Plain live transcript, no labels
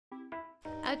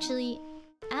Actually,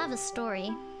 I have a story,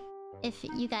 if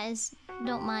you guys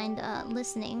don't mind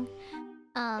listening.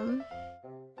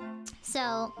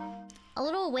 So, a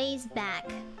little ways back,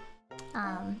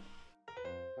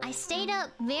 I stayed up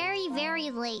very, very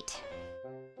late.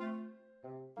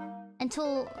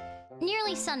 Until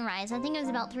nearly sunrise. I think it was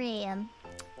about 3 AM.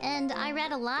 And I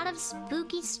read a lot of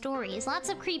spooky stories, lots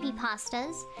of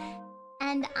creepypastas.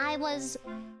 And I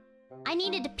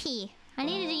needed to pee. I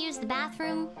needed to use the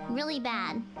bathroom really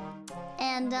bad.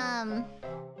 And,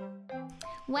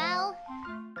 well,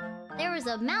 there was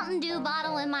a Mountain Dew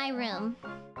bottle in my room.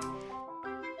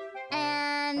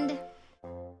 And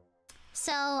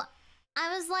so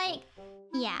I was like,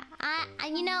 yeah,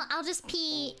 you know, I'll just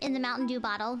pee in the Mountain Dew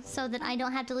bottle so that I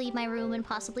don't have to leave my room and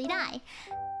possibly die.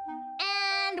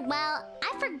 And, well,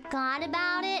 I forgot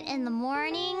about it in the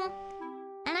morning.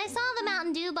 And I saw the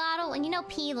Mountain Dew bottle, and you know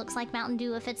pee looks like Mountain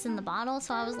Dew if it's in the bottle,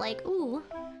 so I was like, ooh,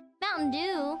 Mountain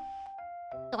Dew.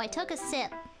 So I took a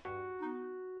sip.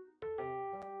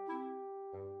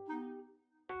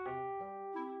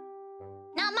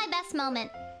 Not my best moment.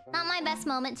 Not my best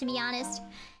moment, to be honest.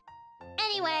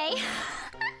 Anyway.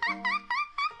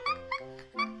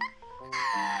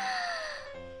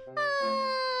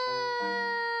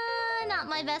 Not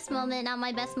my best moment, not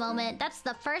my best moment. That's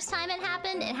the first time it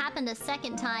happened. It happened a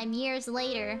second time years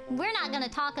later. We're not gonna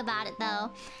talk about it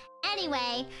though.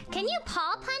 Anyway, can you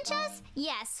paw punch us?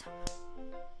 Yes.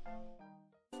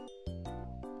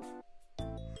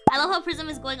 I love how Prism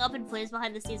is going up in flames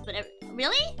behind the scenes, but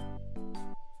really?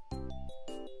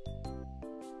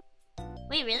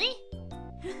 Wait, really?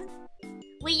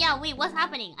 Wait, yeah, wait, what's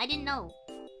happening? I didn't know.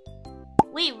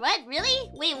 Wait, what? Really?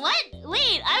 Wait, what?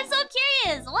 Wait, I'm so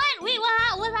curious. What? Wait, what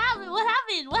happened? What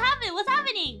happened? What happened? What's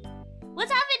happening?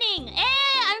 What's happening?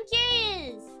 I'm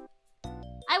curious.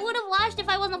 I would have watched if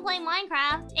I wasn't playing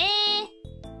Minecraft.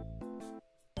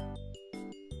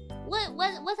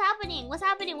 What's happening? What's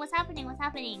happening? What's happening? What's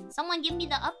happening? Someone give me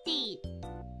the update.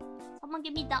 Someone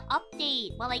give me the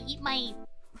update while I eat my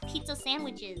pizza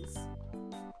sandwiches.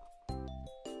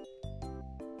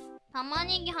 玉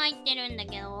ねぎ入ってるんだ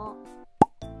けど。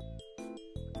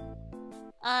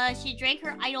She drank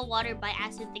her IdolWater by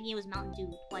accident thinking it was Mountain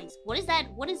Dew twice. What is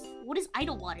that? What is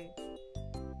IdolWater?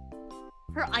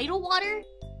 Her IdolWater?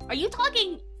 Are you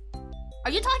talking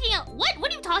what?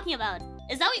 What are you talking about?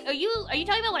 Is that what, are you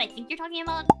talking about what I think you're talking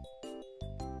about?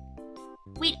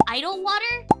 Wait,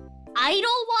 IdolWater?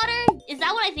 IdolWater? Is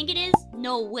that what I think it is?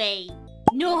 No way.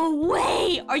 No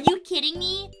way! Are you kidding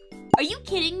me? Are you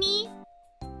kidding me?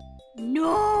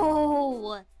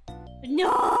 No!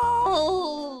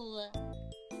 No!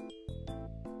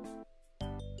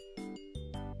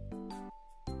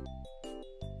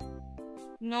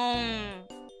 No.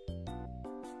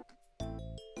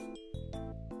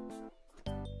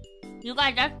 You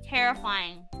guys, that's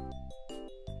terrifying.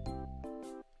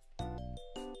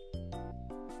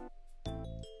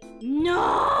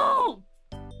 No!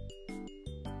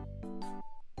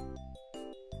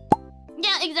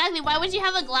 Yeah, exactly. Why would you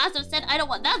have a glass of said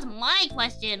IdolWater? That's my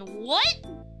question. What?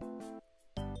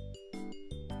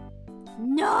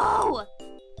 No!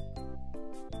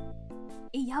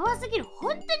 Yabasugiru,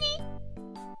 hontoni?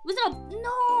 Was it a no,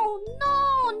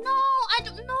 I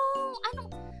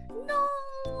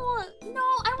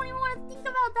don't even want to think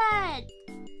about that.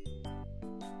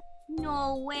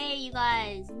 No way, you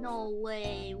guys. No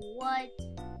way. What?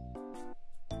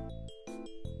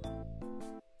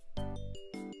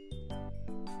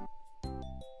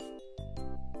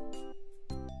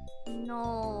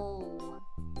 No.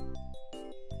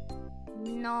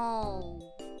 No.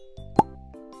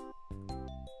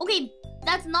 Okay,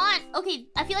 that's not... Okay,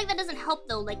 I feel like that doesn't help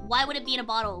though. Like, why would it be in a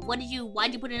bottle? Why'd you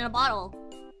put it in a bottle?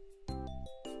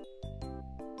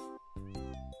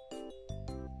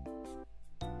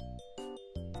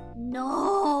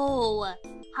 No!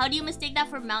 How do you mistake that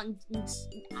for Mountain...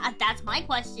 That's my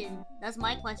question. That's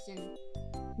my question.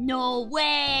 No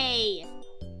way!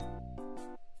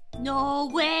 No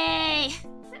way!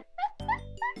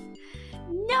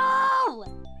 No!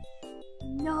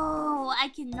 No, I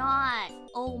cannot.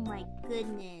 Oh my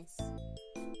goodness.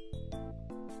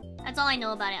 That's all I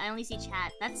know about it. I only see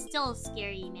chat. That's still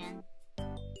scary, man.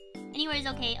 Anyways,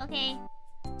 okay.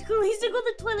 We used to go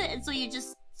to the toilet, and so you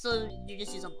just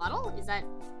use a bottle? Is that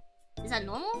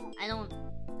normal?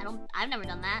 I've never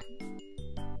done that.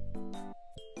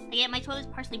 Again, my toilet's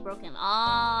partially broken.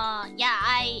 Yeah,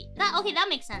 that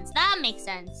makes sense. That makes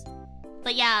sense.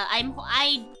 But yeah,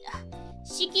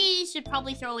 Shiki should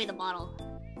probably throw away the bottle.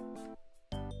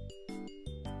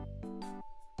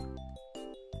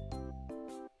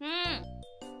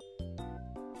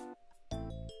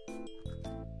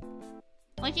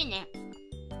 美味しいね。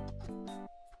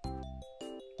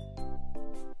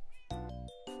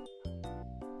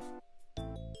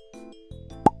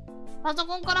パソ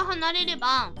コンから離れれ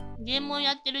ばゲームを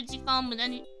やってる時間を無駄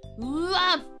に。う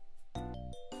わ、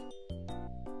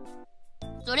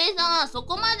それさ、そ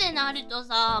こまでなると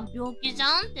さ、病気じ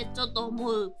ゃんってちょっと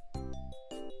思う。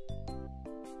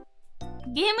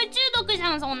ゲーム中毒じ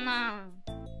ゃん、そんなん。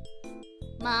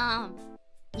まあ、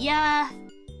や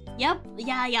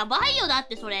ばいよ、だっ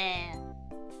てそれ。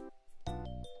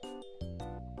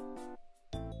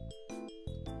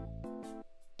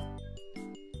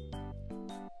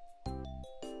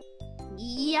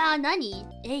いや、何？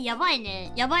やばい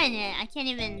ね。やばいね。I can't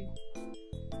even.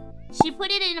 She put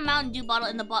it in a Mountain Dew bottle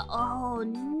in the bottle. Oh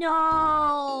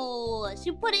no!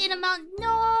 She put it in a Mountain.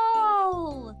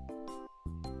 No!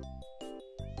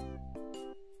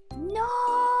 No!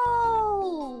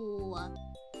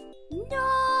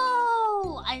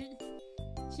 No!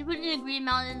 She put it in a Green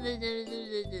Mountain.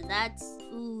 That's.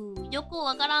 よく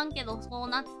わからんけど、そう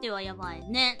なってはやばい。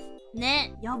ね。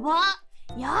ね。やば。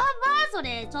やばそ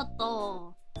れ。ちょっ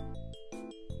と。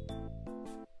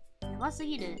やばす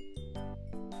ぎる。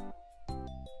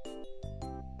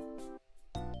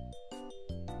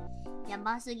や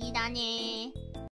ばすぎだねー。